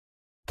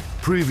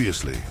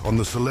Previously on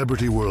the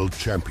Celebrity World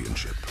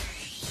Championship.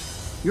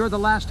 You're the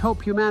last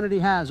hope humanity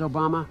has,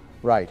 Obama.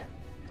 Right.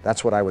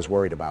 That's what I was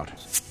worried about.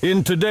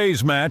 In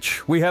today's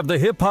match, we have the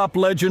hip-hop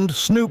legend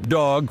Snoop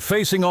Dogg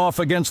facing off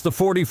against the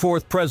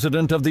 44th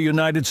President of the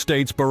United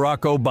States, Barack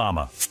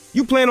Obama.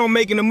 You plan on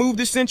making a move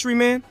this century,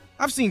 man?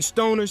 I've seen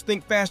stoners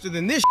think faster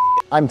than this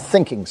shit. I'm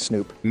thinking,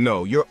 Snoop.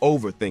 No, you're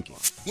overthinking.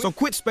 So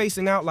quit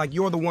spacing out like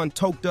you're the one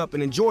toked up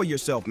and enjoy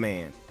yourself,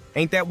 man.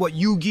 Ain't that what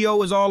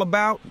Yu-Gi-Oh is all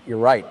about? You're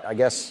right. I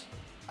guess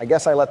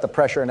I let the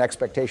pressure and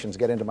expectations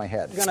get into my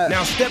head.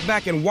 Now step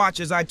back and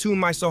watch as I tune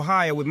my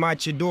Sohaya with my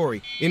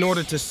Chidori in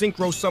order to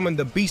synchro summon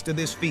the beast of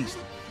this feast.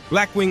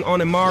 Blackwing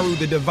Onimaru,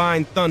 the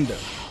Divine Thunder.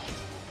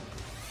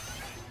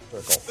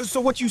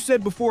 So what you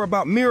said before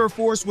about Mirror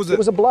Force was It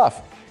was a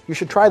bluff. You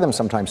should try them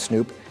sometime,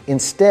 Snoop,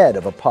 instead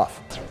of a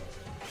puff.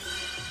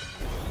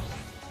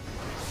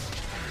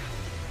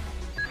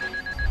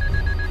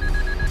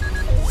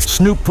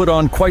 Snoop put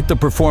on quite the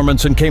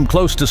performance and came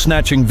close to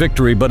snatching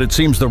victory, but it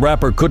seems the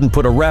rapper couldn't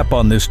put a wrap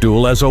on this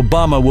duel, as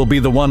Obama will be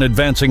the one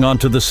advancing on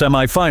to the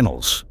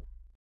semifinals.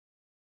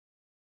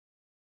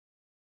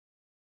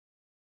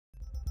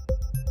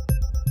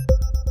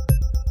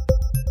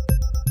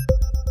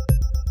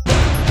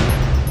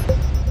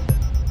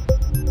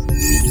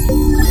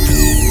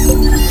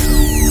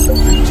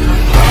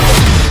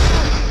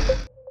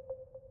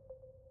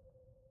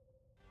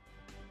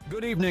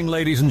 Good evening,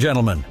 ladies and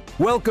gentlemen.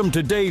 Welcome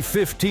to day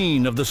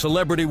 15 of the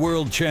Celebrity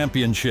World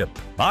Championship.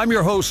 I'm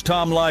your host,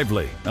 Tom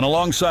Lively, and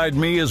alongside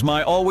me is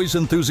my always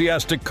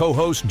enthusiastic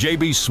co-host,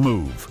 JB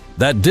Smoove.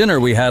 That dinner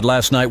we had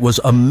last night was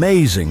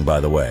amazing, by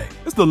the way.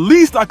 It's the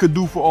least I could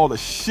do for all the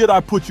shit I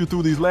put you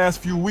through these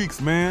last few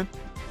weeks, man.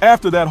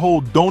 After that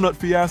whole donut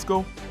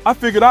fiasco, I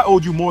figured I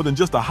owed you more than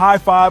just a high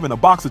five and a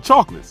box of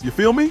chocolates. You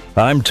feel me?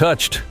 I'm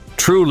touched.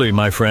 Truly,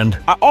 my friend.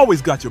 I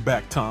always got your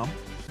back, Tom.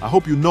 I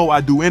hope you know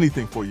I'd do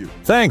anything for you.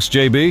 Thanks,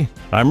 JB.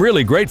 I'm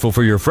really grateful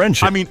for your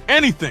friendship. I mean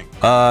anything.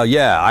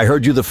 Yeah, I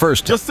heard you the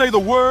first time. Just say the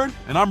word,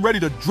 and I'm ready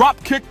to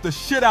drop kick the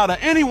shit out of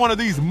any one of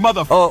these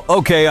Oh,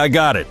 okay, I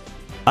got it.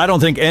 I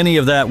don't think any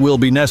of that will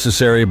be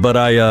necessary, but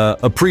I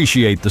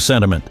appreciate the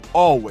sentiment.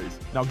 Always.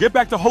 Now get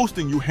back to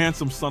hosting, you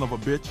handsome son of a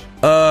bitch.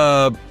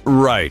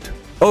 Right.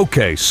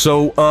 Okay,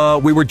 so,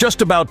 we were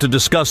just about to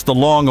discuss the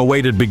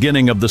long-awaited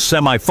beginning of the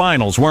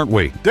semifinals, weren't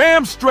we?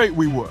 Damn straight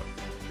we were.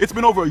 It's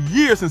been over a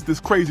year since this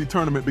crazy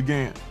tournament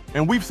began,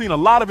 and we've seen a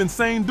lot of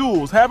insane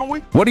duels, haven't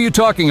we? What are you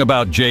talking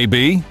about,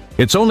 JB?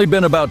 It's only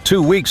been about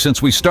 2 weeks since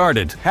we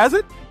started. Has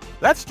it?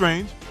 That's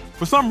strange.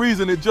 For some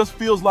reason, it just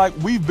feels like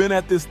we've been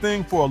at this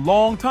thing for a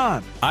long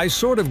time. I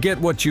sort of get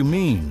what you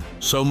mean.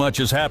 So much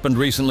has happened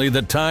recently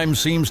that time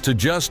seems to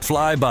just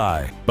fly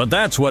by. But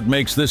that's what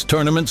makes this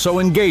tournament so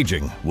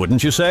engaging,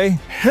 wouldn't you say?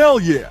 Hell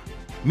yeah!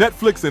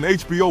 Netflix and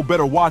HBO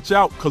better watch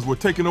out, because we're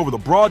taking over the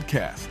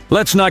broadcast.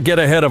 Let's not get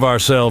ahead of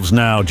ourselves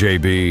now,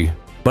 JB.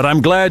 But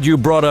I'm glad you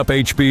brought up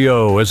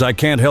HBO, as I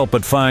can't help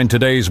but find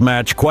today's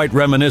match quite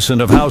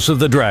reminiscent of House of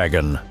the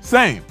Dragon.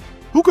 Same.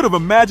 Who could have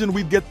imagined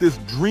we'd get this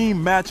dream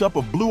matchup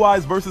of Blue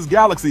Eyes versus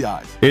Galaxy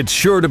Eyes? It's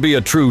sure to be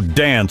a true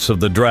dance of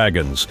the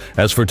dragons.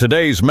 As for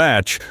today's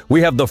match, we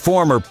have the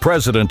former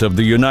President of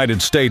the United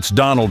States,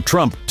 Donald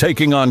Trump,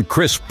 taking on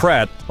Chris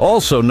Pratt,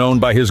 also known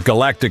by his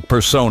galactic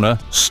persona,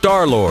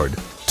 Star-Lord.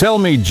 Tell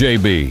me,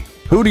 JB,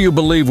 who do you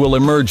believe will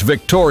emerge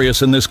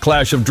victorious in this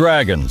clash of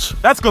dragons?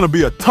 That's gonna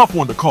be a tough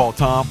one to call,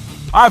 Tom.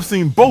 I've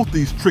seen both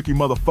these tricky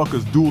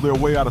motherfuckers duel their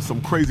way out of some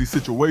crazy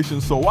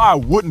situations, so I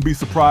wouldn't be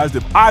surprised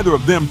if either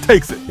of them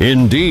takes it.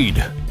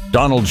 Indeed.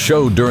 Donald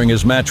showed during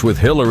his match with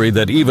Hillary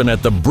that even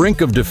at the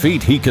brink of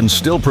defeat, he can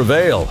still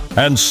prevail.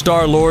 And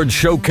Star-Lord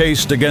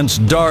showcased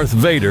against Darth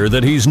Vader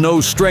that he's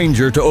no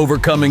stranger to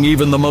overcoming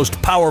even the most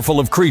powerful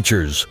of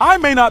creatures. I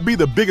may not be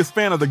the biggest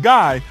fan of the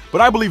guy, but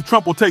I believe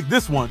Trump will take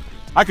this one.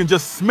 I can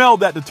just smell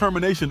that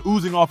determination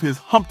oozing off his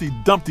Humpty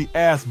Dumpty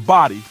ass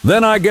body.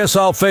 Then I guess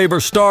I'll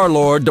favor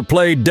Star-Lord to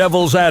play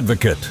devil's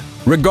advocate.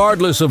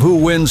 Regardless of who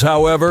wins,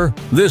 however,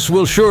 this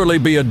will surely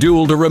be a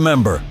duel to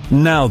remember.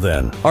 Now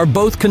then, are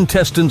both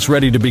contestants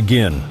ready to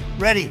begin?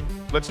 ready.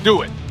 Let's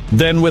do it.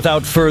 Then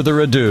without further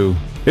ado,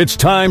 it's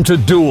time to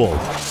duel.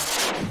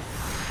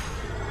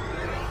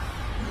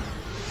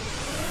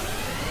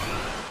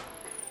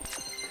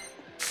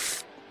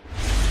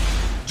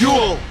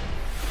 Duel!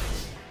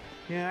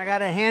 Yeah, I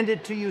gotta hand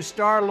it to you,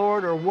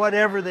 Star-Lord, or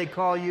whatever they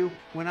call you.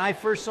 When I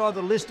first saw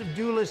the list of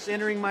duelists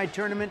entering my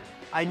tournament,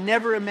 I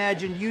never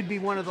imagined you'd be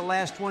one of the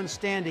last ones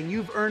standing.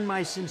 You've earned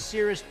my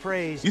sincerest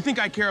praise. You think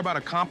I care about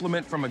a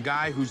compliment from a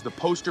guy who's the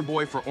poster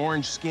boy for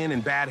orange skin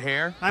and bad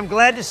hair? I'm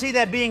glad to see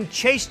that being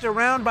chased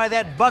around by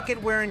that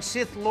bucket-wearing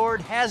Sith Lord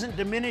hasn't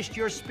diminished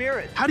your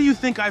spirit. How do you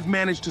think I've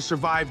managed to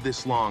survive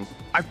this long?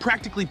 I've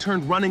practically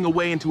turned running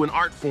away into an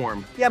art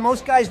form. Yeah,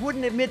 most guys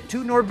wouldn't admit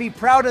to nor be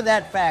proud of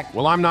that fact.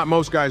 Well, I'm not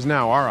most guys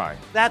now, are I?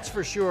 That's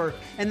for sure.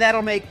 And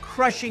that'll make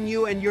crushing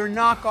you and your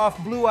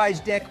knockoff Blue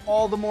Eyes deck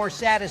all the more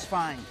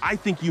satisfying. I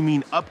think you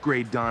mean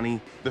upgrade,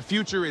 Donnie. The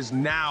future is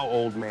now,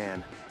 old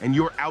man. and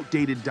your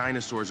outdated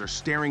dinosaurs are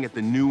staring at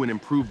the new and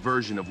improved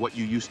version of what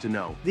you used to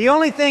know. The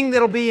only thing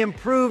that'll be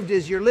improved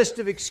is your list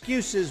of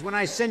excuses when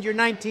I send your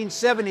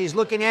 1970s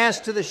looking ass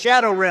to the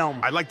Shadow Realm.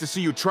 I'd like to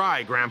see you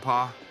try,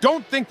 Grandpa.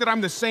 Don't think that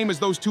I'm the same as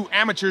those two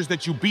amateurs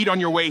that you beat on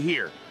your way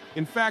here.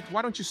 In fact,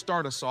 why don't you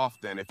start us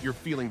off then if you're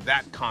feeling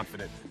that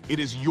confident? It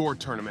is your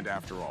tournament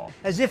after all.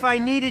 As if I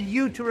needed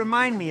you to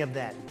remind me of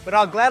that. But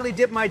I'll gladly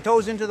dip my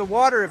toes into the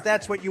water if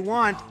that's what you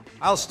want.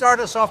 I'll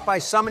start us off by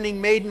summoning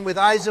Maiden with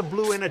Eyes of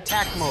Blue in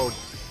attack mode.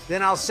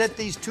 Then I'll set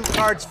these two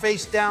cards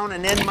face down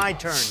and end my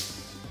turn.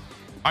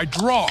 I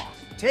draw.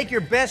 Take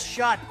your best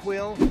shot,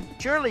 Quill.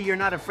 Surely you're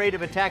not afraid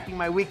of attacking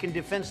my weak and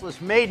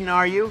defenseless Maiden,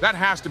 are you? That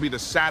has to be the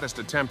saddest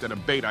attempt at a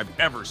bait I've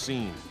ever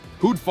seen.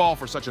 Who'd fall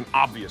for such an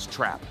obvious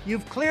trap?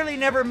 You've clearly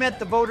never met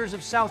the voters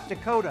of South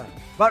Dakota.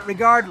 But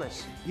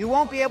regardless, you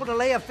won't be able to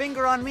lay a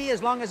finger on me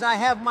as long as I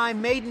have my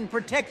Maiden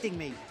protecting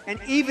me. And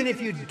even if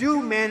you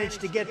do manage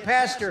to get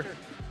past her,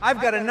 I've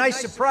got a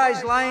nice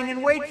surprise lying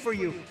in wait for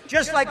you,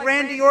 just like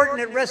Randy Orton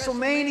at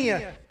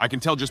WrestleMania. I can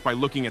tell just by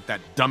looking at that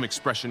dumb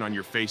expression on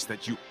your face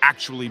that you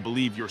actually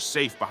believe you're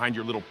safe behind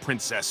your little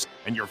princess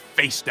and your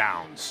face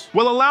downs.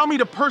 Well, allow me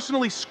to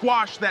personally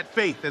squash that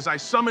faith as I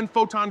summon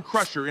Photon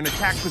Crusher in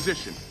attack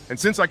position. And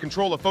since I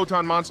control a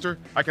Photon monster,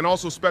 I can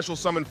also special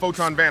summon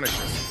Photon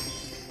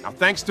Vanisher. Now,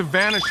 thanks to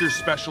Vanisher's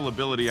special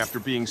ability after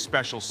being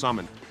special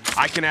summoned,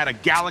 I can add a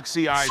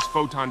Galaxy Eyes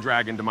Photon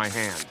Dragon to my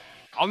hand.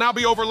 I'll now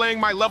be overlaying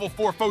my level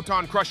 4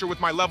 Photon Crusher with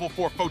my level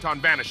 4 Photon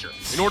Vanisher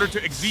in order to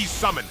Xyz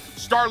summon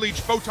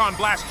Starleech Photon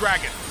Blast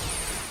Dragon.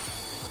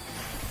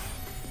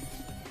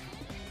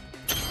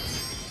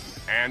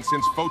 And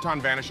since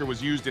Photon Vanisher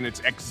was used in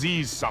its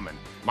Xyz summon,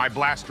 my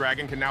Blast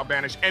Dragon can now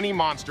banish any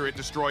monster it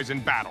destroys in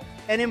battle.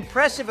 An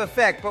impressive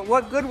effect, but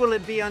what good will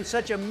it be on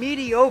such a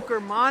mediocre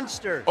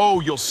monster?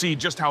 Oh, you'll see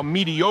just how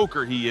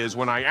mediocre he is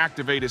when I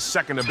activate his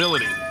second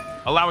ability,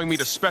 allowing me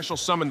to special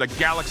summon the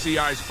Galaxy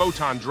Eyes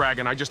Photon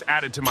Dragon I just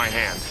added to my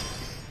hand.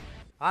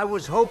 I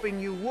was hoping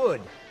you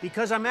would,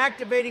 because I'm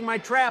activating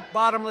my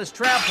bottomless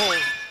trap hole.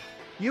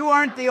 You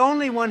aren't the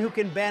only one who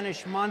can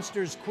banish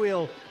monsters,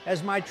 Quill,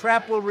 as my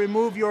trap will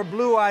remove your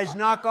Blue Eyes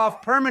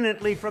knockoff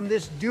permanently from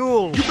this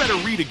duel. You better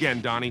read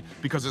again, Donnie,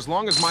 because as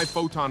long as my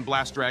Photon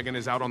Blast Dragon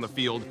is out on the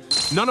field,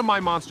 none of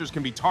my monsters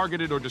can be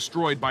targeted or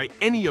destroyed by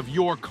any of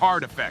your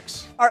card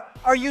effects.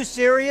 Are you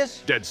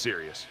serious? Dead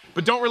serious.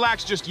 But don't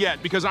relax just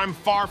yet, because I'm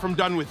far from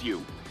done with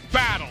you.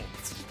 Battle!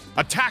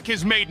 Attack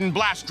his Maiden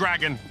Blast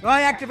Dragon!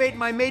 I activate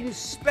my Maiden's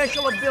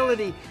special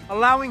ability,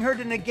 allowing her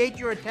to negate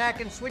your attack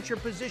and switch her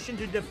position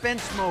to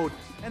defense mode.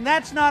 And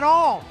that's not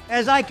all,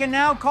 as I can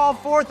now call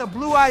forth a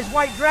Blue Eyes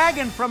White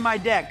Dragon from my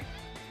deck.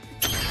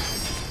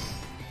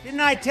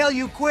 Didn't I tell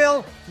you,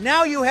 Quill?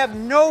 Now you have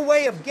no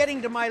way of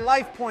getting to my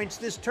life points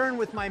this turn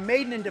with my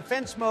Maiden in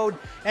defense mode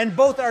and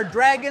both our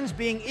dragons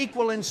being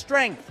equal in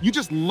strength. You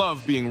just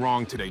love being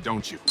wrong today,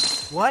 don't you?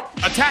 What?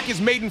 Attack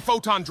his Maiden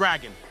Photon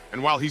Dragon.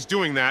 And while he's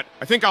doing that,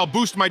 I think I'll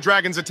boost my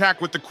dragon's attack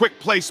with the quick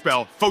play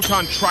spell,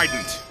 Photon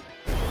Trident.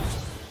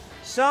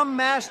 Some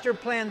master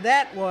plan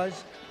that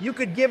was. You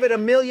could give it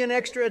 1,000,000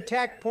 extra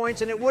attack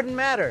points and it wouldn't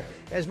matter,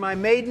 as my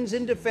Maiden's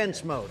in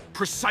defense mode.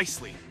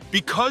 Precisely.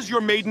 Because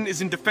your Maiden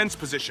is in defense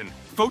position,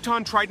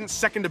 Photon Trident's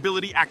second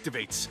ability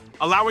activates,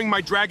 allowing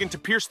my dragon to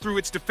pierce through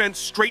its defense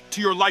straight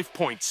to your life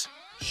points.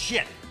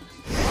 Shit.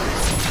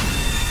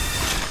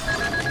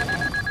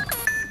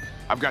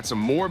 I've got some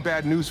more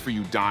bad news for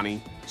you,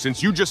 Donnie.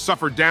 Since you just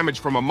suffered damage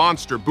from a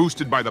monster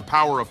boosted by the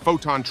power of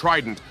Photon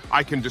Trident,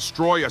 I can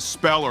destroy a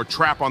spell or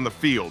trap on the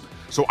field.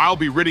 So I'll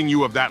be ridding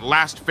you of that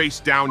last face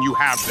down you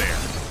have there.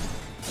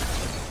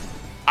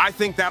 I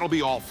think that'll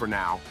be all for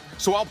now.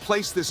 So I'll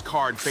place this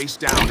card face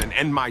down and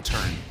end my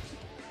turn.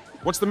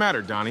 What's the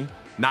matter, Donnie?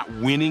 Not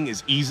winning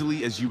as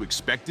easily as you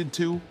expected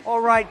to?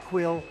 All right,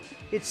 Quill.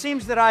 It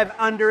seems that I've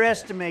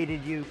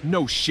underestimated you.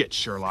 No shit,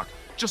 Sherlock.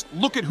 Just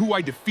look at who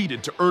I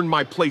defeated to earn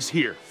my place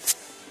here.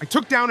 I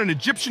took down an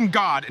Egyptian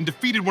god and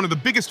defeated one of the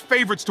biggest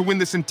favorites to win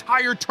this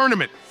entire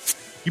tournament.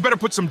 You better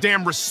put some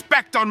damn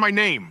respect on my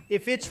name.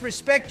 If it's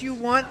respect you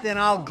want, then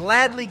I'll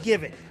gladly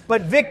give it.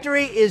 But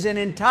victory is an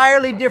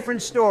entirely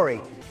different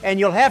story, and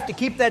you'll have to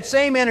keep that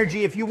same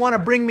energy if you want to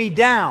bring me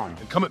down.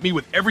 And come at me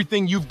with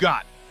everything you've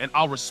got, and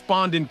I'll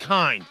respond in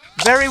kind.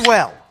 Very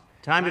well.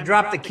 Time to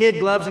drop the kid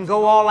gloves and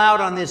go all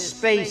out on this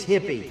space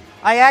hippie.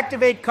 I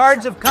activate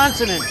Cards of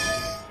Consonance.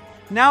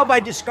 Now, by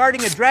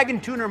discarding a Dragon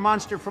Tuner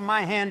monster from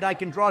my hand, I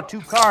can draw 2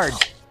 cards.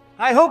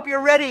 I hope you're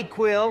ready,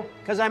 Quill,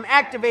 because I'm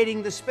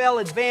activating the spell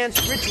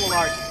Advanced Ritual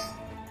Art.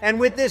 And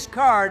with this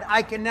card,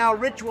 I can now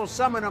ritual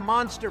summon a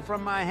monster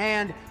from my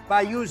hand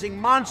by using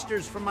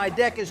monsters from my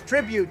deck as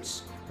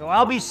tributes. So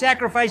I'll be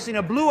sacrificing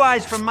a Blue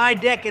Eyes from my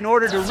deck in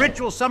order to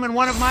ritual summon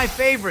one of my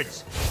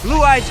favorites,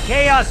 Blue Eyes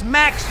Chaos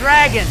Max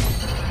Dragon.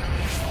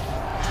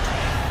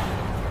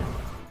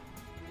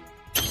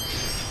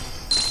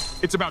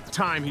 It's about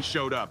time he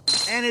showed up.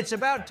 And it's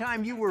about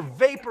time you were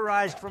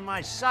vaporized from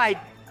my sight.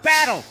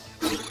 Battle!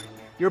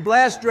 Your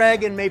Blast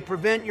Dragon may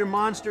prevent your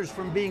monsters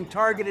from being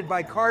targeted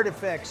by card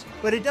effects,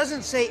 but it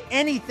doesn't say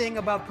anything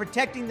about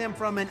protecting them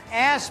from an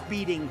ass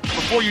beating.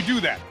 Before you do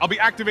that, I'll be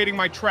activating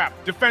my trap,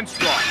 Defense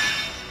Draw.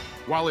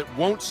 While it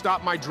won't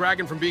stop my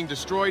dragon from being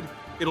destroyed,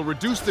 it'll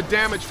reduce the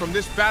damage from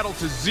this battle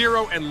to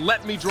 0 and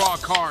let me draw a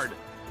card.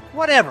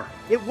 Whatever.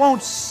 It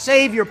won't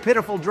save your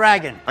pitiful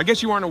dragon. I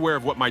guess you aren't aware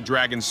of what my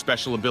dragon's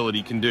special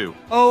ability can do.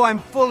 Oh, I'm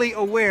fully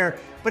aware,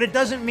 but it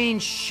doesn't mean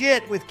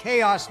shit with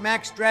Chaos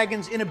Max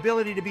Dragon's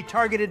inability to be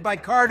targeted by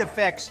card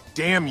effects.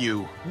 Damn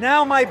you.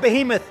 Now, my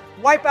behemoth,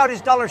 wipe out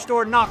his dollar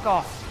store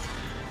knockoff.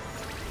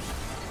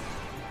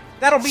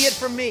 That'll be it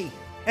from me.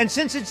 And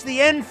since it's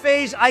the end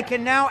phase, I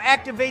can now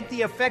activate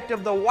the effect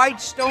of the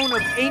White Stone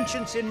of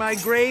Ancients in my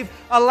grave,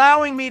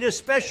 allowing me to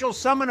special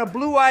summon a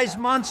Blue Eyes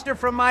monster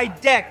from my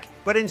deck.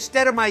 But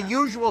instead of my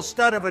usual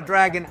stud of a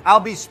dragon, I'll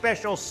be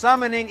special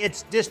summoning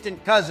its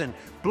distant cousin,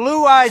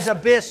 Blue Eyes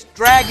Abyss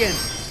Dragon.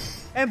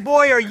 And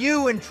boy, are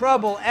you in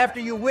trouble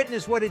after you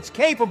witness what it's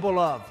capable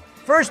of.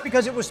 First,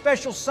 because it was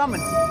special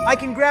summoned, I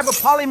can grab a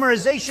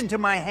polymerization to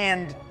my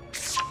hand.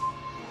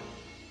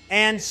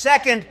 And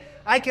second,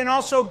 I can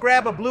also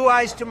grab a Blue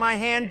Eyes to my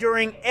hand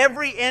during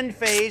every end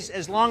phase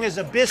as long as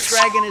Abyss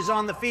Dragon is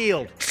on the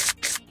field.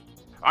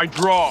 I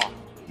draw.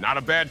 Not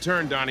a bad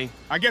turn, Donnie.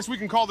 I guess we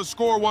can call the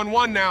score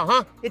 1-1 now,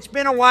 huh? It's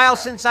been a while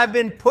since I've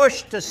been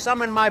pushed to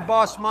summon my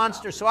boss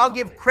monster, so I'll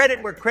give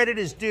credit where credit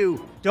is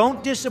due.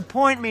 Don't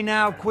disappoint me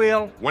now,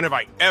 Quill. When have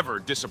I ever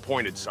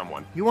disappointed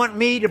someone? You want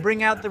me to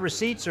bring out the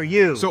receipts or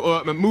you?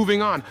 So,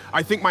 moving on.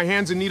 I think my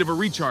hand's in need of a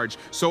recharge,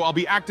 so I'll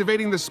be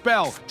activating the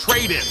spell,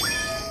 Trade In.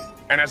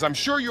 And as I'm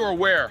sure you're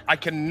aware, I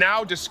can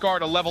now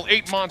discard a level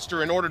 8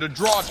 monster in order to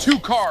draw 2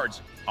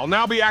 cards. I'll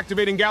now be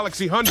activating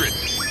Galaxy 100.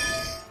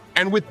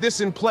 And with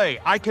this in play,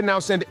 I can now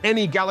send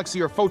any Galaxy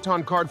or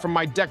Photon card from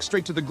my deck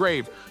straight to the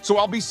grave. So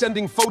I'll be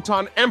sending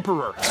Photon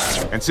Emperor.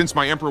 And since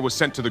my Emperor was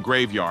sent to the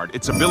graveyard,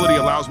 its ability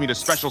allows me to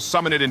special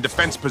summon it in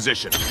defense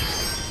position.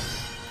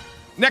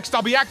 Next,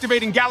 I'll be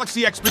activating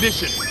Galaxy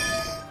Expedition.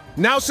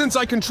 Now, since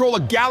I control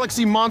a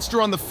Galaxy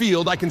monster on the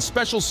field, I can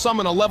special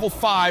summon a level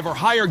 5 or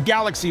higher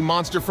Galaxy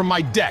monster from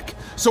my deck.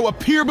 So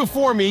appear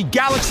before me,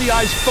 Galaxy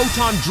Eyes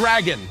Photon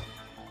Dragon.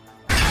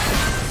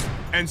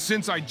 And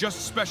since I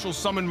just special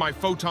summoned my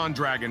Photon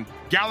Dragon,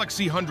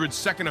 Galaxy 100's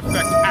second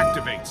effect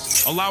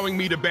activates, allowing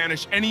me to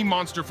banish any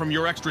monster from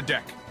your extra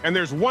deck. And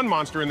there's one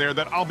monster in there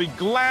that I'll be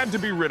glad to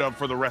be rid of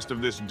for the rest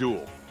of this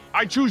duel.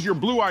 I choose your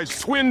Blue Eyes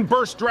Twin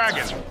Burst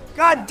Dragon.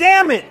 God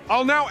damn it!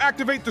 I'll now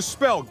activate the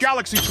spell,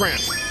 Galaxy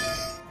Trance.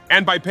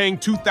 And by paying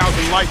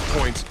 2,000 life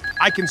points,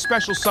 I can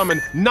special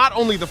summon not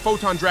only the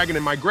Photon Dragon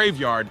in my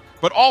graveyard,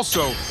 but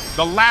also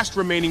the last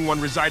remaining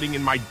one residing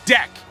in my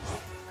deck.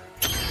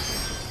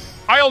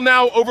 I'll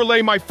now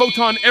overlay my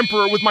Photon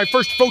Emperor with my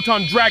first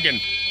Photon Dragon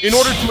in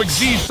order to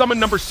exceed summon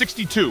number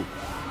 62,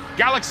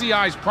 Galaxy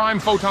Eyes Prime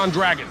Photon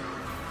Dragon.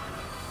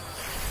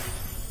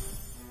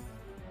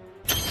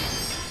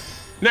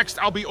 Next,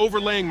 I'll be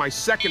overlaying my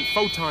second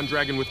Photon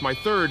Dragon with my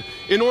third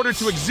in order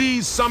to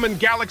exceed summon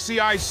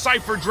Galaxy Eyes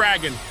Cypher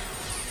Dragon.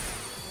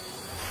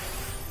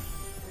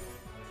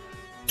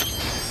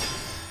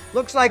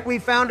 Looks like we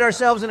found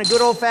ourselves in a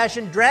good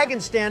old-fashioned dragon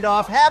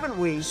standoff, haven't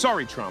we?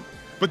 Sorry, Trump,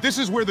 but this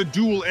is where the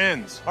duel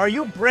ends. Are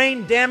you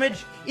brain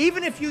damaged?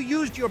 Even if you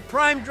used your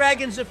Prime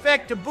Dragon's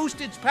effect to boost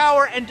its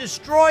power and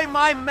destroy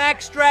my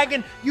Max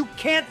Dragon, you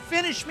can't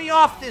finish me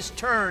off this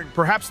turn.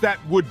 Perhaps that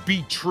would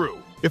be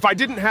true if I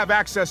didn't have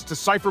access to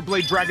Cypher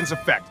Blade Dragon's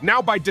effect.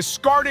 Now, by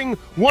discarding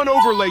one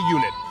overlay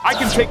unit, I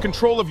can take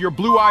control of your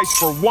Blue Eyes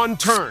for 1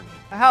 turn.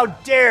 How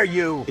dare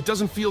you? It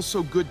doesn't feel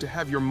so good to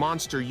have your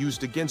monster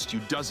used against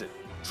you, does it?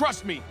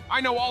 Trust me,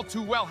 I know all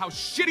too well how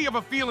shitty of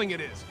a feeling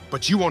it is.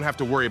 But you won't have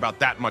to worry about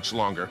that much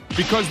longer,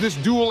 because this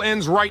duel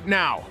ends right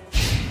now.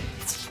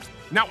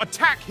 Now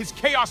attack his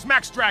Chaos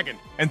Max Dragon!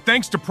 And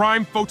thanks to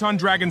Prime Photon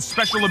Dragon's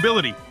special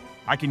ability,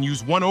 I can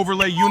use 1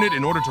 overlay unit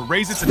in order to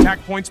raise its attack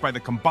points by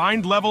the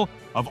combined level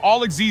of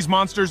all Xyz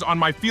monsters on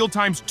my field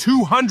times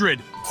 200.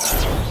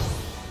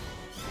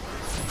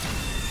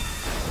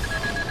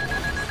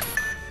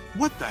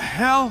 What the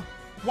hell?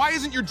 Why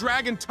isn't your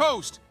dragon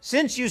toast?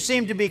 Since you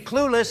seem to be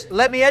clueless,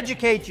 let me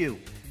educate you.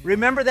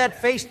 Remember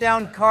that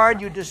face-down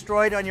card you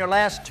destroyed on your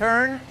last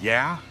turn?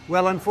 Yeah?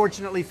 Well,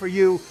 unfortunately for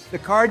you, the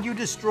card you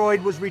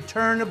destroyed was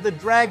Return of the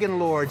Dragon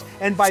Lords,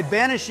 and by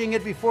banishing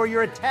it before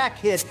your attack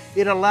hit,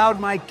 it allowed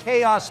my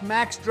Chaos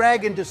Max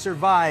Dragon to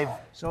survive.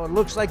 So it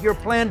looks like your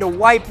plan to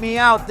wipe me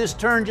out this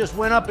turn just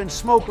went up in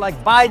smoke like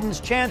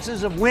Biden's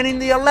chances of winning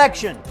the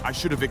election. I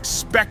should have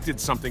expected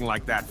something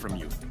like that from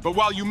you. But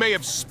while you may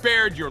have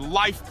spared your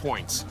life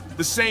points,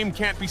 the same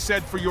can't be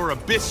said for your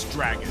Abyss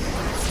Dragon.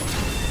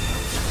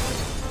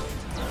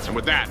 And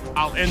with that,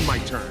 I'll end my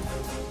turn.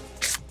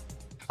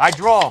 I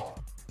draw.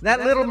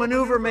 That little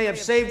maneuver may have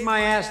saved my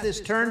ass this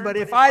turn, but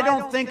if I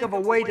don't think of a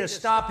way to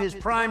stop his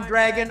Prime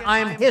Dragon, I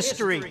am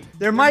history.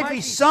 There might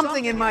be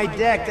something in my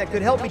deck that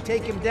could help me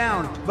take him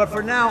down, but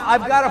for now,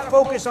 I've got to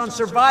focus on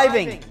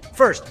surviving.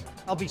 First,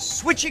 I'll be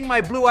switching my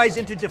Blue Eyes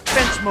into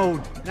defense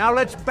mode. Now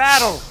let's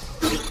battle.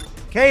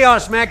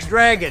 Chaos Max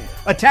Dragon.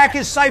 Attack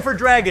his Cypher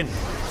Dragon.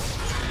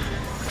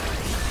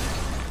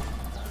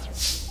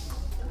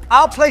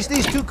 I'll place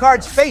these 2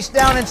 cards face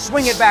down and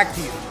swing it back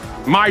to you.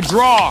 My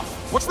draw!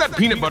 What's that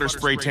peanut butter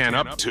spray tan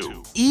up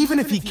to? Even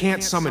if he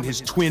can't summon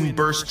his twin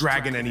burst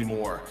dragon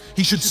anymore,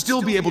 he should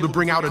still be able to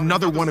bring out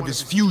another one of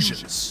his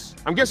fusions.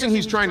 I'm guessing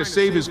he's trying to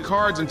save his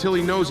cards until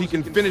he knows he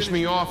can finish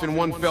me off in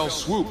one fell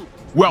swoop.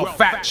 Well,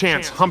 fat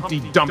chance, Humpty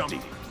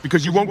Dumpty,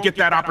 because you won't get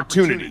that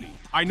opportunity.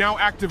 I now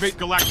activate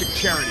Galactic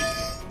Charity.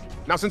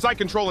 Now, since I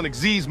control an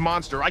Xyz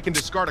monster, I can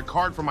discard a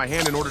card from my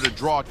hand in order to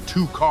draw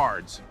 2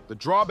 cards. The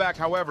drawback,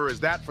 however, is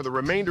that for the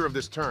remainder of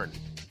this turn,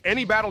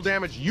 any battle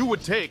damage you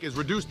would take is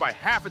reduced by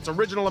half its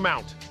original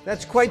amount.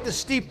 That's quite the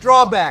steep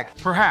drawback.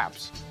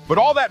 Perhaps. But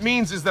all that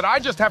means is that I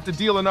just have to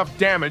deal enough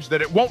damage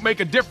that it won't make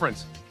a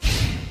difference.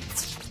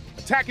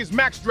 Attack is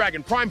Max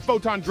Dragon, Prime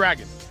Photon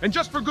Dragon. And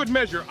just for good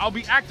measure, I'll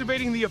be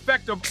activating the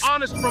effect of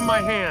Honest from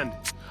my hand,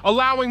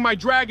 allowing my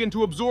dragon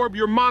to absorb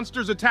your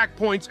monster's attack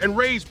points and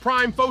raise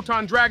Prime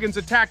Photon Dragon's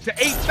attack to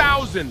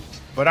 8,000.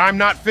 But I'm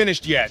not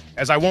finished yet,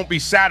 as I won't be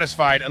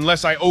satisfied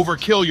unless I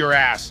overkill your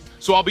ass.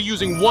 So I'll be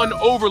using 1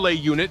 overlay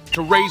unit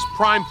to raise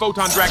Prime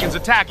Photon Dragon's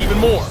attack even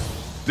more.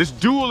 This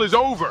duel is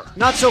over.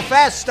 Not so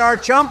fast, Star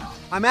Chump.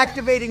 I'm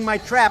activating my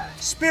trap,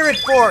 Spirit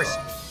Force.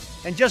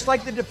 And just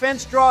like the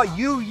defense draw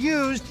you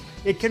used,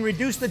 it can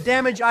reduce the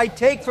damage I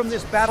take from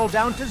this battle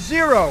down to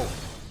 0.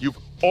 You've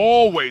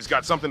always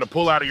got something to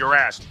pull out of your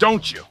ass,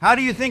 don't you? How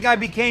do you think I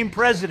became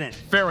president?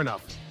 Fair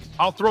enough.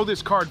 I'll throw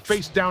this card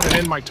face down and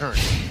end my turn.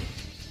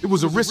 It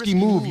was a risky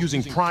move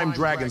using Prime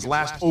Dragon's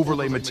last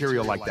overlay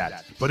material like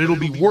that, but it'll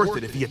be worth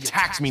it if he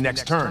attacks me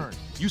next turn.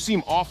 You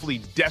seem awfully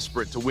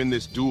desperate to win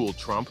this duel,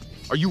 Trump.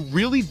 Are you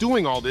really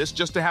doing all this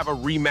just to have a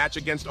rematch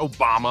against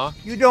Obama?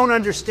 You don't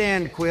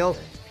understand, Quill.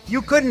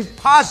 You couldn't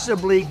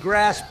possibly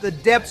grasp the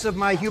depths of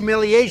my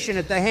humiliation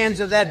at the hands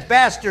of that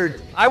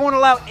bastard. I won't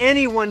allow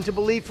anyone to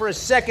believe for a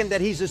second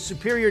that he's a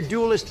superior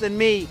duelist than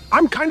me.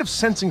 I'm kind of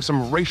sensing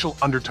some racial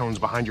undertones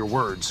behind your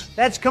words.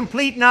 That's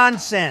complete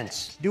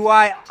nonsense. Do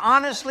I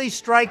honestly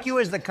strike you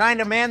as the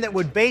kind of man that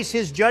would base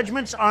his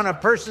judgments on a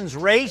person's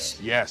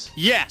race? Yes.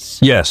 Yes.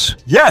 Yes.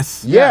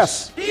 Yes.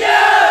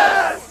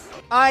 Yes.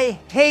 I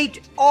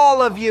hate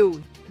all of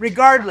you.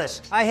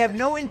 Regardless, I have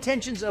no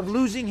intentions of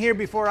losing here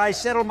before I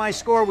settle my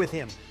score with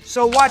him.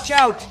 So watch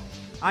out.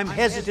 I'm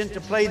hesitant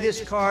to play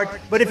this card,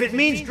 but if it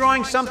means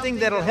drawing something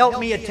that'll help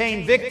me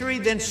attain victory,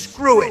 then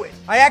screw it.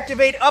 I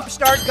activate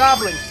Upstart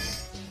Goblin.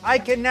 I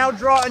can now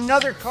draw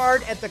another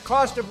card at the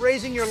cost of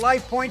raising your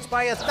life points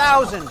by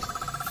 1,000.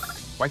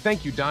 Why,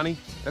 thank you, Donnie.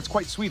 That's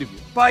quite sweet of you.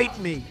 Bite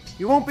me.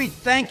 You won't be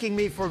thanking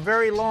me for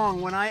very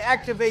long when I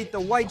activate the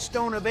White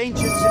Stone of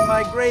Ancients in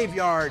my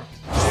graveyard.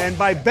 And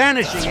by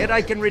banishing it,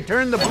 I can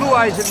return the blue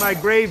eyes in my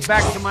grave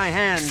back to my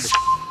hand.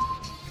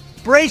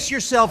 Brace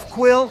yourself,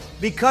 Quill,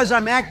 because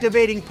I'm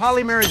activating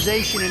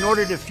polymerization in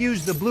order to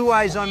fuse the blue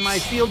eyes on my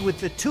field with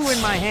the 2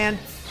 in my hand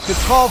to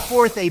call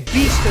forth a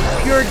beast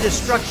of pure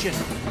destruction.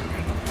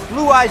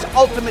 Blue Eyes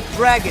Ultimate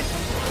Dragon.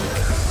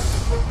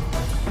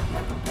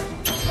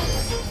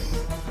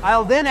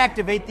 I'll then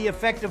activate the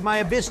effect of my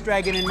Abyss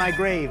Dragon in my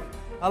grave,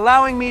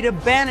 allowing me to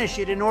banish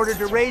it in order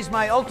to raise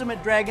my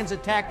Ultimate Dragon's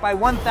attack by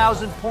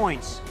 1,000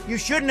 points. You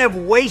shouldn't have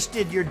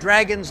wasted your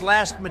dragon's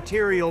last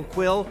material,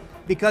 Quill,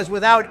 because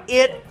without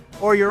it,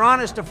 or your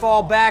Honest to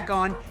fall back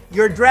on,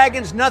 your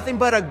dragon's nothing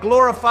but a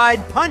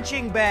glorified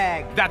punching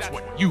bag. That's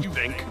what you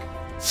think.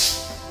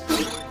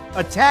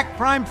 Attack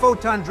Prime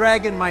Photon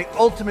Dragon, my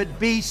ultimate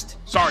beast.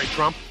 Sorry,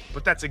 Trump,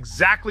 but that's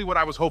exactly what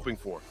I was hoping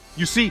for.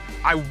 You see,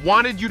 I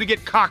wanted you to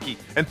get cocky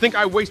and think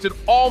I wasted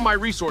all my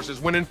resources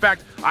when in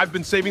fact I've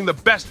been saving the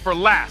best for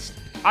last.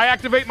 I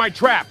activate my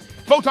trap,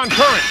 Photon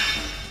Current.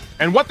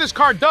 And what this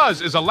card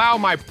does is allow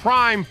my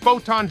Prime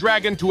Photon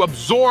Dragon to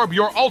absorb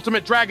your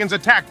Ultimate Dragon's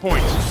attack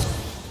points.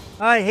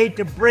 I hate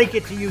to break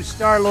it to you,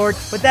 Star-Lord,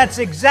 but that's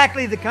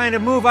exactly the kind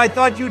of move I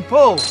thought you'd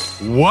pull.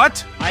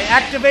 What? I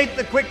activate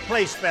the Quick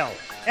Play spell.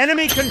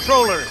 Enemy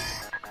Controller.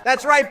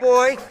 That's right,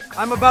 boy.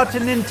 I'm about to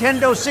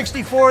Nintendo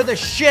 64 the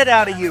shit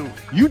out of you.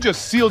 You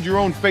just sealed your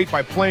own fate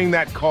by playing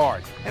that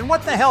card. And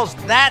what the hell's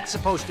that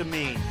supposed to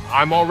mean?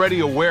 I'm already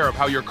aware of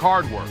how your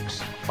card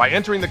works. By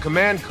entering the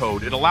command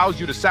code, it allows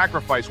you to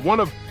sacrifice one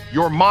of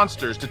your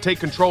monsters to take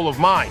control of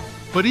mine.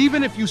 But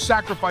even if you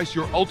sacrifice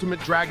your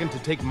Ultimate Dragon to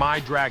take my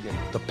dragon,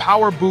 the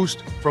power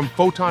boost from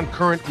Photon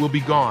Current will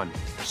be gone.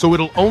 So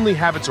it'll only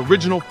have its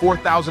original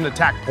 4,000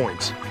 attack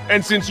points.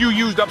 And since you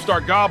used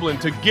Upstart Goblin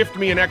to gift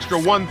me an extra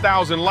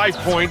 1,000 life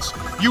points,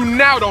 you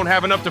now don't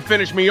have enough to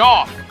finish me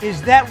off.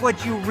 Is that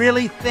what you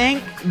really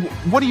think?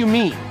 What do you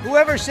mean?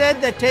 Whoever said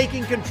that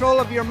taking control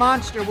of your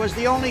monster was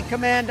the only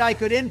command I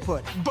could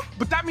input?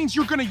 But that means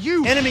you're gonna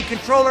use... Enemy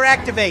Controller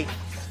activate.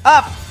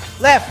 Up,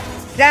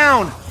 left,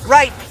 down,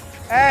 right,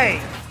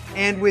 A.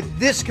 And with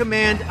this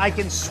command, I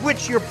can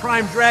switch your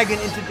Prime Dragon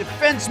into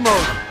defense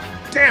mode.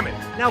 Damn it!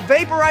 Now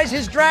vaporize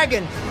his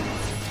dragon.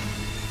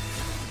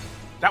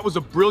 That was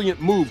a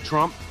brilliant move,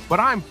 Trump,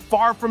 but I'm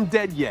far from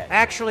dead yet.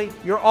 Actually,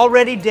 you're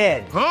already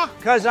dead. Huh?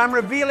 Because I'm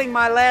revealing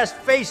my last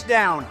face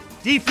down.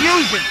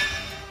 Diffusion.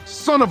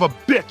 Son of a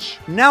bitch!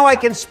 Now I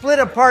can split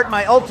apart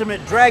my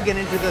ultimate dragon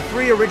into the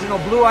 3 original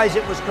blue eyes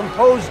it was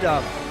composed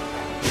of.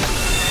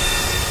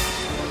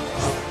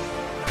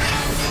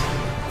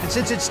 And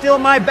since it's still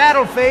my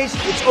battle phase,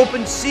 it's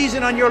open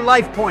season on your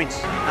life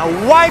points.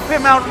 Now wipe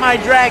him out, my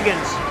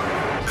dragons!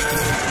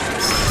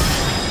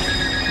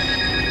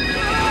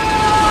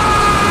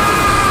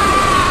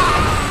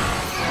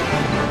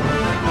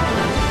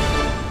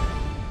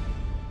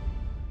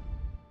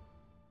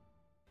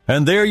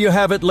 And there you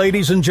have it,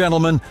 ladies and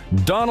gentlemen.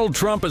 Donald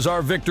Trump is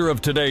our victor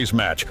of today's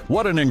match.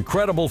 What an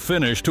incredible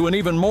finish to an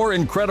even more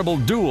incredible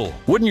duel.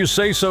 Wouldn't you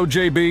say so,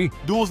 JB?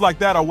 Duels like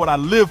that are what I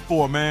live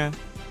for, man.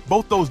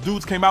 Both those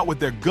dudes came out with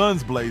their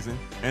guns blazing,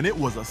 and it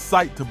was a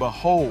sight to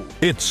behold.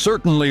 It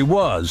certainly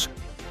was.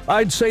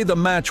 I'd say the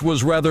match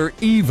was rather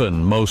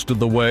even most of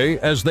the way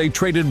as they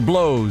traded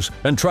blows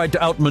and tried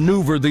to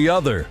outmaneuver the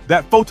other.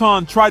 That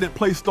Photon Trident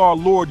play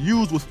Star-Lord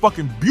used was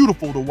fucking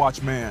beautiful to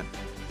watch, man.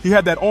 He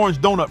had that orange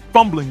donut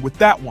fumbling with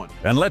that one.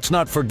 And let's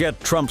not forget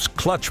Trump's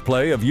clutch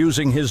play of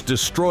using his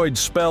destroyed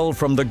spell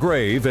from the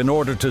grave in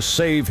order to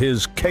save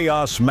his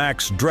Chaos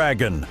Max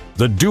Dragon.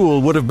 The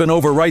duel would have been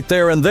over right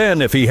there and then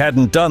if he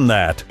hadn't done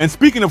that. And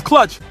speaking of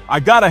clutch,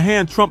 I gotta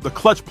hand Trump the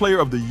Clutch Player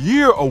of the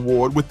Year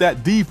award with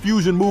that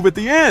D-Fusion move at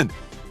the end.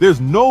 There's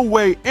no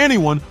way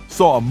anyone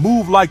saw a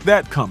move like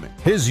that coming.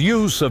 His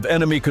use of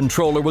enemy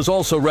controller was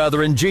also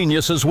rather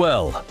ingenious as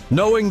well.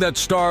 Knowing that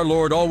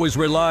Star-Lord always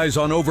relies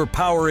on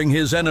overpowering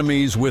his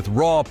enemies with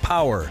raw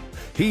power,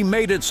 he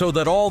made it so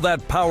that all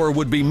that power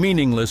would be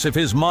meaningless if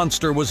his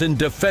monster was in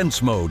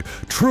defense mode.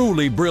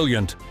 Truly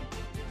brilliant.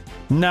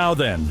 Now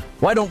then,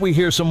 why don't we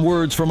hear some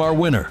words from our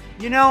winner?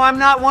 You know, I'm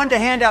not one to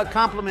hand out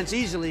compliments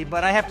easily,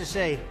 but I have to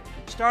say,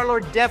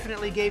 Star-Lord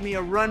definitely gave me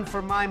a run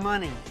for my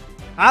money.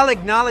 I'll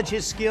acknowledge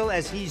his skill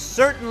as he's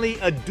certainly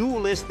a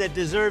duelist that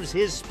deserves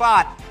his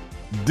spot.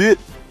 Did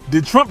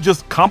Trump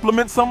just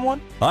compliment someone?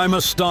 I'm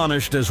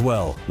astonished as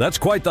well. That's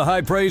quite the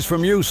high praise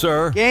from you,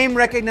 sir. Game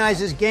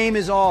recognizes game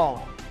is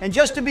all. And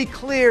just to be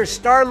clear,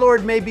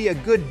 Star-Lord may be a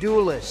good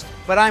duelist,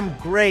 but I'm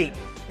great.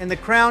 And the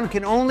crown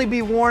can only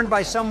be worn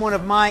by someone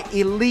of my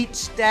elite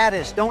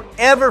status. Don't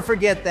ever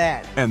forget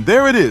that. And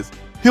there it is.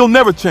 He'll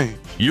never change.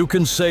 You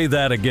can say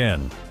that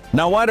again.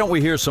 Now why don't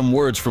we hear some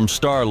words from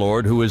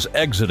Star-Lord, who is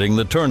exiting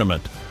the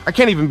tournament? I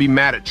can't even be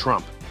mad at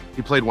Trump.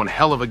 He played one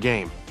hell of a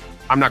game.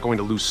 I'm not going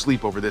to lose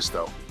sleep over this,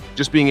 though.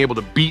 Just being able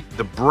to beat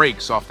the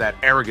brakes off that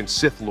arrogant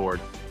Sith Lord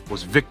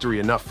was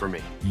victory enough for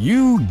me.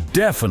 You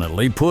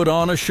definitely put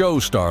on a show,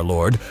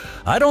 Star-Lord.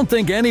 I don't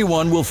think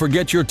anyone will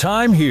forget your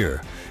time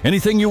here.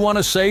 Anything you want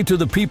to say to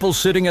the people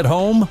sitting at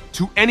home?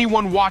 To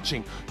anyone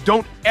watching,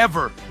 don't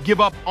ever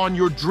give up on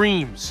your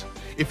dreams.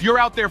 If you're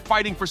out there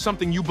fighting for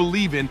something you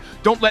believe in,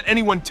 don't let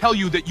anyone tell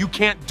you that you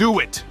can't do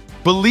it.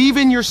 Believe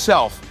in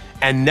yourself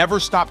and never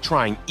stop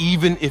trying,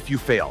 even if you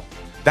fail.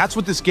 That's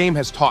what this game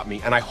has taught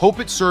me, and I hope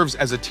it serves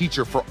as a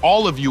teacher for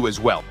all of you as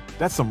well.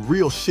 That's some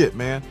real shit,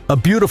 man. A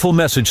beautiful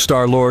message,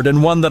 Star-Lord,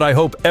 and one that I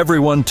hope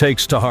everyone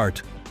takes to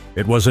heart.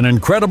 It was an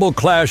incredible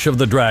clash of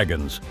the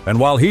dragons, and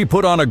while he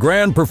put on a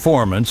grand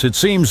performance, it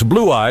seems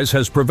Blue Eyes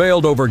has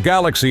prevailed over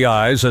Galaxy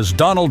Eyes as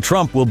Donald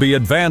Trump will be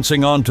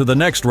advancing on to the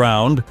next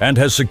round and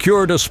has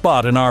secured a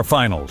spot in our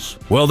finals.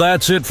 Well,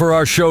 that's it for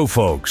our show,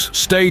 folks.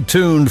 Stay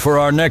tuned for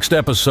our next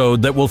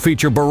episode that will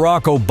feature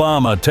Barack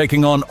Obama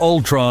taking on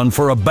Ultron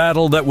for a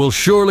battle that will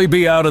surely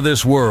be out of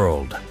this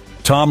world.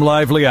 Tom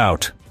Lively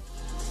out.